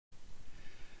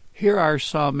Here are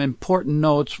some important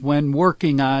notes when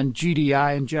working on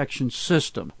GDI injection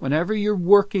system. Whenever you're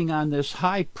working on this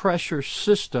high pressure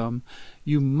system,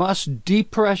 you must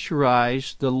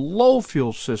depressurize the low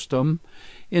fuel system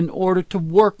in order to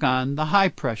work on the high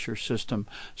pressure system.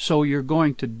 So you're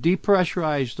going to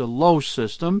depressurize the low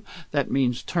system. That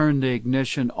means turn the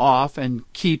ignition off and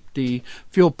keep the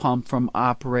fuel pump from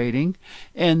operating.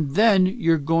 And then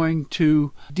you're going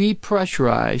to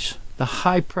depressurize the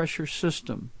high pressure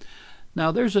system.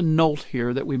 Now there's a note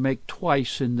here that we make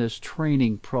twice in this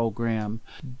training program.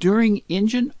 During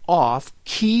engine off,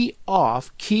 key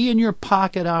in your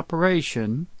pocket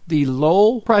operation, the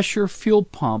low pressure fuel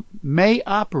pump may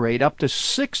operate up to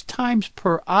 6 times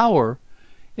per hour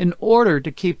in order to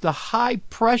keep the high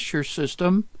pressure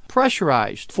system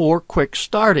pressurized for quick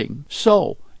starting.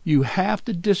 So you have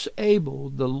to disable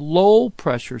the low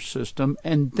pressure system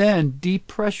and then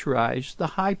depressurize the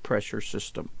high pressure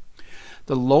system.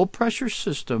 The low pressure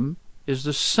system is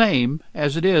the same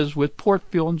as it is with port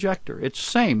fuel injector. It's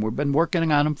the same. We've been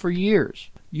working on them for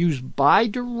years. Use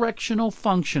bidirectional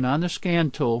function on the scan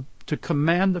tool to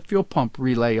command the fuel pump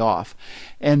relay off,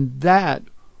 and that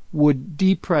would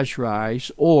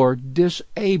depressurize or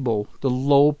disable the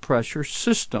low pressure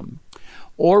system,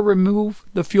 or remove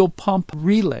the fuel pump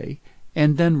relay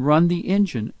and then run the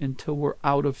engine until we're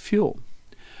out of fuel.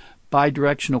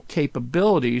 Bidirectional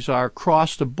capabilities are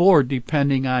across the board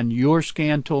depending on your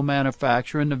scan tool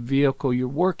manufacturer and the vehicle you're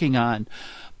working on.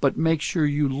 But make sure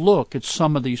you look at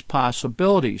some of these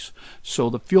possibilities. So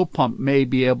the fuel pump may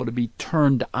be able to be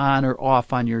turned on or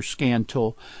off on your scan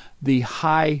tool. The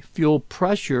high fuel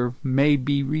pressure may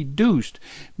be reduced,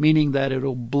 meaning that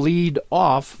it'll bleed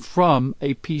off from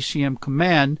a PCM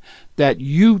command that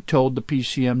you told the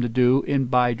PCM to do in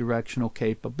bidirectional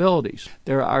capabilities.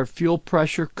 There are fuel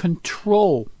pressure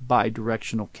control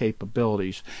bidirectional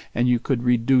capabilities, and you could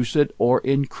reduce it or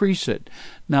increase it.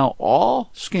 Now, all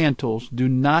scan tools do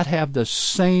not have the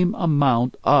same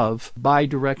amount of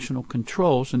bidirectional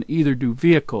controls, and either do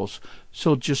vehicles.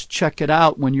 So just check it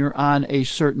out when you're on a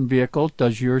certain vehicle.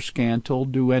 Does your scan tool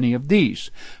do any of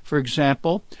these? For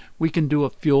example, we can do a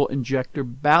fuel injector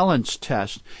balance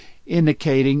test,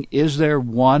 indicating is there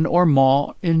one or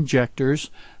more injectors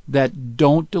that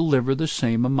don't deliver the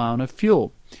same amount of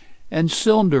fuel. And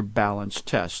cylinder balance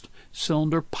test,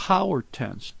 cylinder power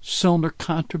test, cylinder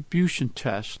contribution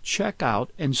test. Check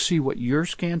out and see what your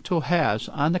scan tool has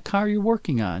on the car you're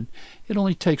working on. It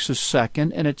only takes a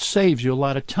second and it saves you a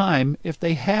lot of time if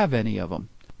they have any of them.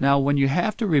 Now when you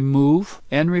have to remove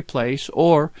and replace,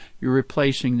 or you're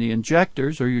replacing the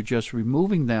injectors or you're just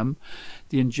removing them,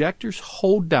 the injector's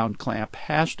hold down clamp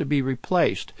has to be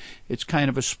replaced. It's kind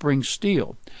of a spring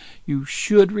steel. You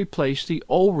should replace the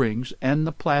O-rings and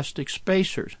the plastic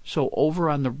spacers. So over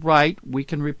on the right we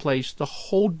can replace the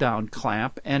hold down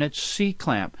clamp and its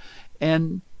C-clamp,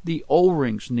 and the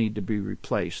O-rings need to be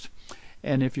replaced.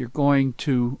 And if you're going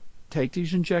to take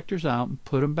these injectors out and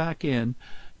put them back in,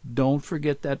 don't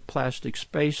forget that plastic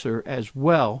spacer as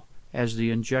well as the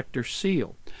injector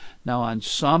seal. Now on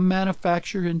some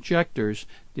manufacturer injectors,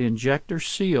 the injector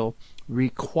seal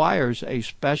requires a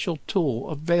special tool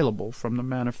available from the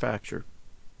manufacturer.